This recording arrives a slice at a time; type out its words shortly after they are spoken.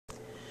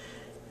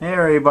Hey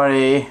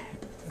everybody,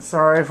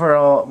 sorry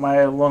for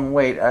my long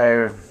wait.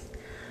 I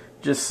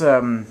just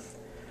trying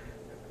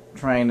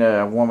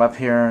to warm up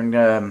here and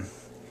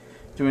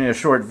doing a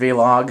short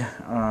vlog.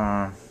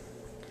 I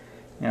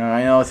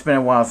know it's been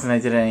a while since I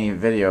did any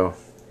video,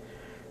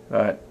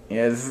 but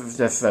yeah, this is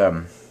just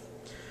the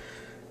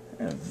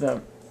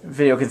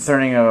video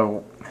concerning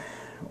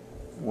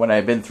what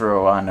I've been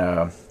through on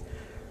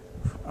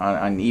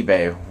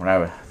eBay when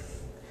I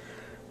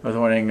was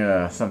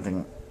ordering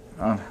something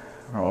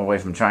away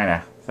from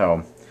China.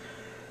 So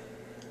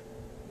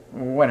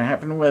what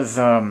happened was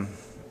I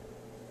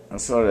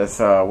saw this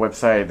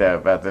website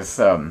about this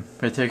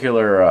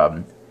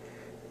particular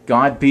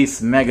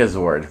Godbeasst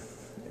Megazord.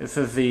 This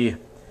is the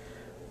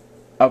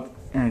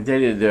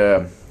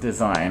updated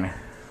design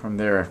from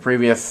their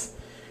previous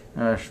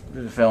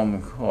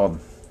film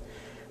called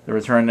The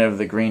Return of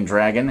the Green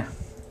Dragon.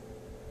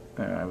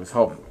 I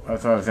thought I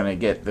was going to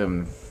get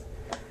them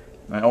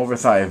an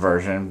oversized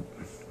version,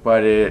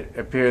 but it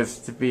appears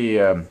to be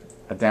a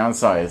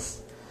downsize.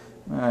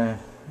 The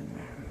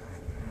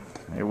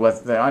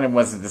item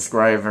wasn't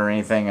described or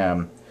anything.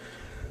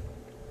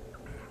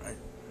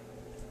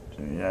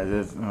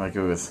 Like it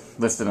was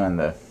listed on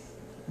the,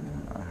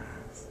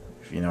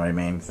 if you know what I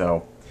mean.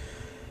 So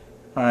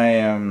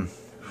I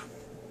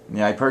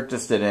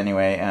purchased it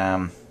anyway.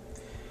 And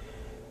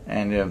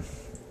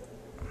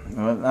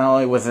not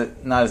only was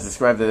it not as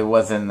described as it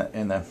was in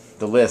the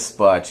list,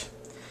 but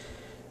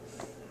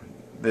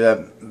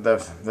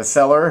the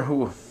seller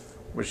who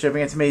was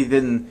shipping it to me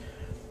didn't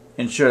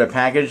insure the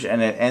package,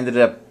 and it ended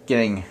up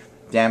getting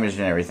damaged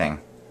and everything.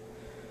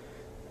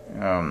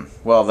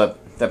 Well,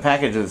 the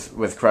package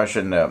was crushed,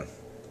 and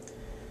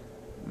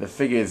the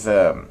figure's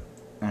arm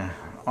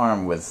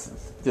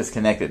was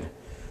disconnected.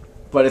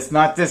 But it's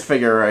not this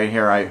figure right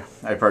here I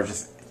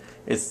purchased.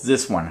 It's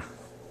this one.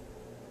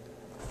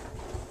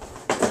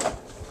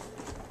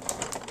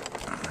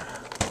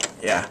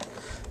 Yeah.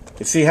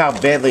 You see how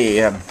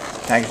badly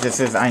packaged this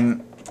is? I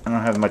don't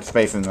have much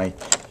space in my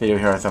video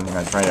here or something.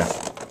 I'm trying to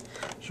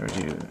show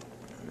you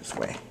this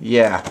way.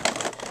 Yeah.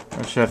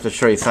 I should have to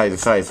show you side to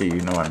side so you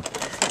know what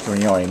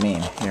I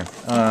mean. Here.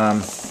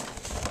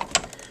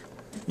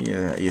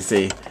 Yeah, you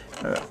see.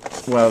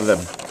 Well,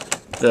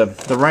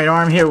 the right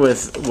arm here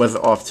was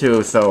off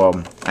too,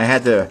 so I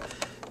had to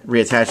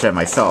reattach that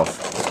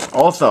myself.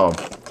 Also,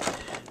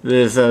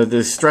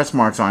 there's stress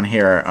marks on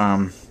here.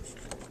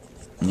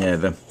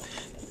 Yeah,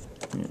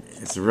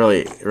 it's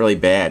really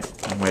bad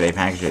the way they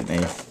package it. They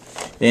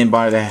didn't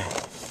bother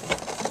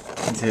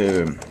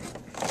to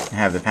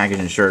have the package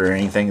insured or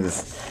anything.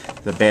 This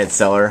is a bad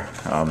seller.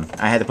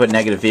 I had to put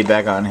negative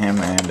feedback on him,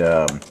 and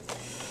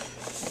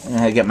I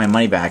had to get my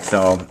money back,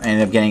 so I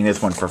ended up getting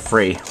this one for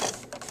free.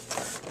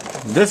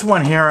 This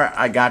one here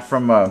I got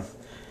from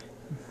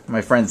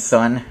my friend's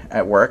son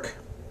at work.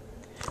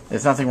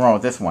 There's nothing wrong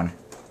with this one.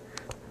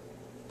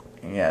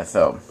 Yeah,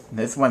 so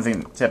this one's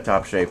in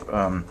tip-top shape.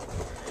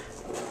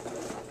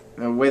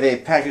 The way they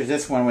packaged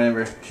this one when they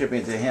were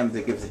shipping it to him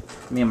to give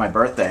to me on my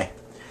birthday,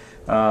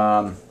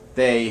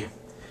 they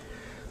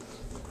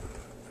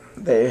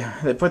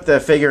put the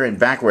figure in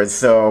backwards,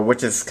 so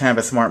which is kind of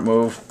a smart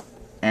move.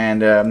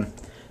 And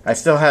I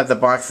still have the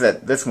box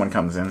that this one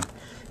comes in.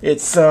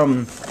 It's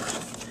not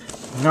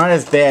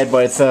as bad,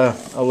 but it's a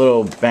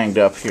little banged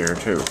up here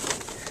too.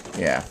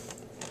 Yeah.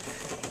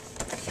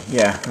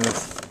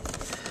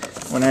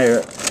 When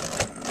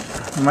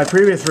my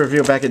previous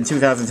review back in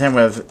 2010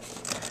 was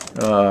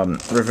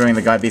reviewing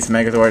the Godbeasst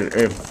Megazord,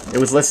 it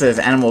was listed as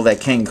Animal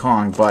that King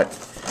Kong, but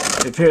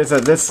it appears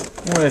that this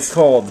one is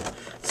called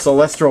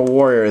Celestial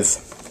Warriors,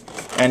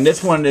 and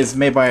this one is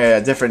made by a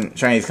different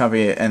Chinese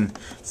company, and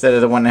instead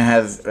of the one that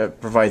has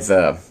provides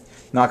a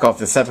knockoff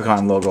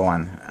Decepticon logo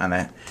on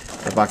the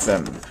box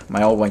that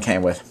my old one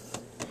came with.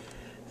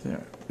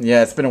 So,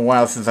 yeah, it's been a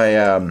while since I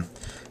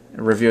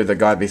reviewed the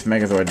Godbeasst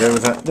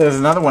Megazord. There's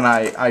another one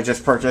I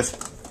just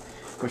purchased,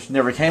 which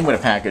never came with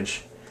a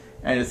package,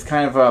 and it's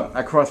kind of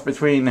a cross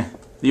between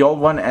the old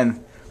one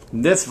and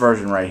this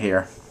version right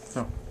here.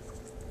 So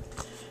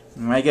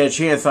when I get a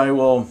chance, I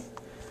will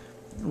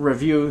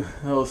review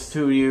those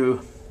to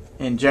you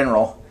in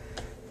general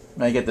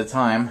when I get the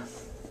time.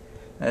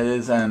 That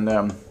is, and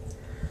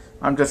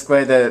I'm just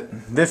glad that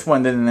this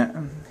one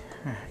didn't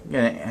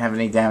have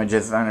any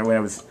damages on it when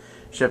it was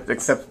shipped,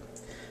 except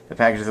the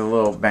package is a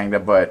little banged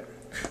up, but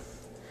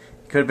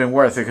it could have been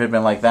worse. It could have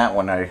been like that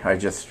one I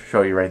just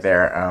showed you right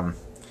there.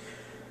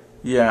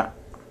 Yeah.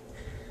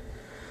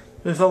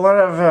 There's a lot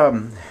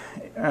of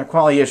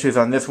quality issues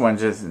on this one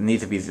just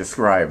need to be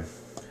described.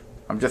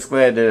 I'm just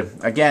glad that,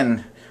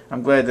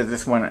 I'm glad that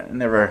this one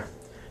never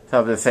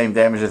suffered the same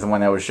damage as the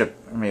one that was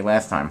shipped to me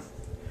last time.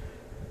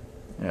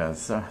 Yeah,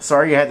 so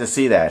sorry you had to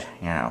see that,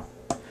 you know.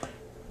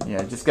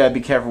 Yeah, just gotta be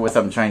careful with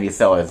some Chinese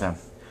sellers.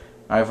 If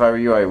I were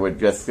you, I would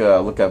just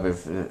look up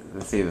to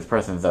see if this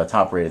person's a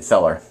top-rated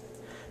seller.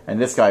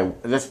 And this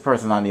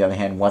person on the other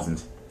hand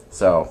wasn't.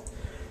 So,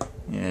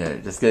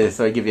 yeah,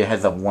 so I give you a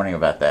heads-up warning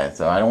about that.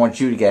 So I don't want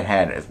you to get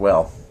had as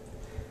well.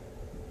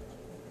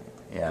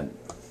 Yeah,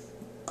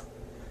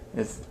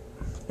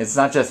 it's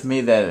not just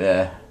me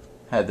that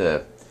had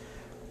to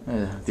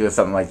do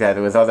something like that.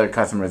 There was other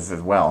customers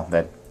as well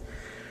that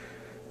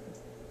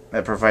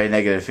provided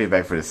negative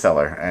feedback for the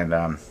seller, and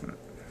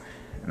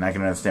I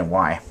can understand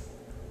why.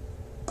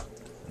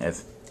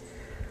 It's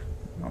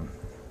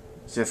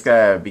just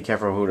gotta be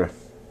careful who to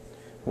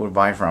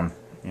buy from.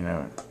 You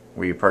know,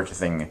 where you're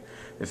purchasing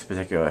this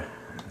particular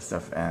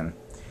stuff. And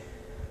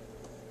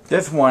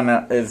this one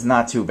is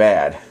not too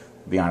bad,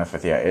 to be honest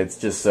with you. It's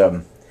just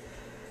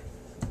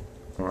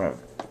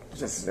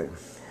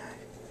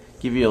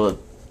give you a little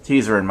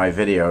teaser in my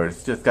video.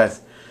 It's just got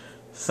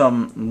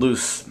some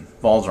loose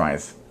ball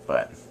joints,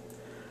 but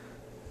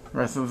the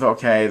rest of it's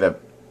okay. The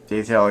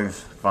detailing's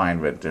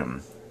fine, but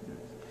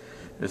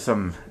there's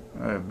some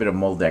bit of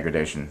mold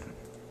degradation.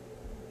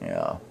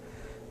 Yeah,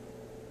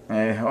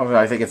 overall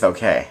I think it's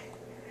okay.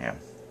 Yeah.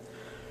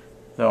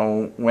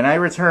 So when I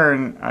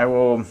return, I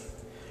will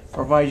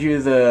provide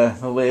you the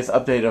latest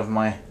update of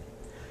my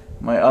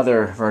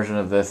other version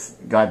of this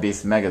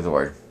Godbeasst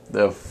Megazord,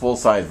 the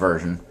full-size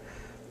version,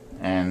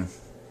 and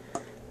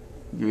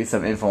give you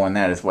some info on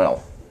that as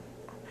well.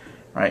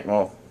 Right,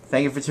 well,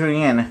 thank you for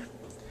tuning in.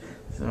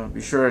 So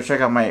be sure to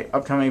check out my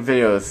upcoming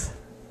videos,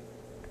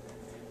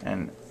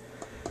 and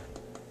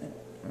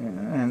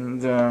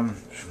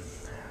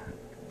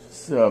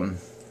just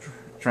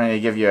trying to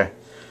give you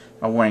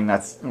a warning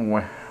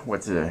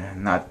what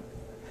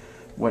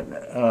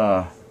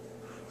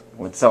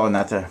selling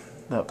not to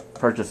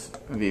purchase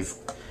these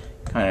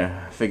kind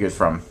of figures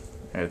from.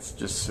 It's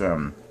just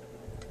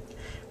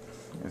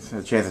it's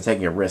a chance of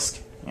taking a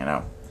risk, you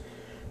know.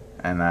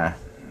 And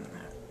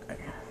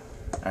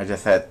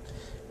it's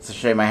a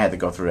shame I had to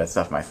go through that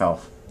stuff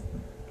myself.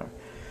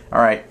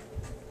 Alright,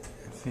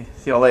 see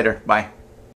y'all later. Bye.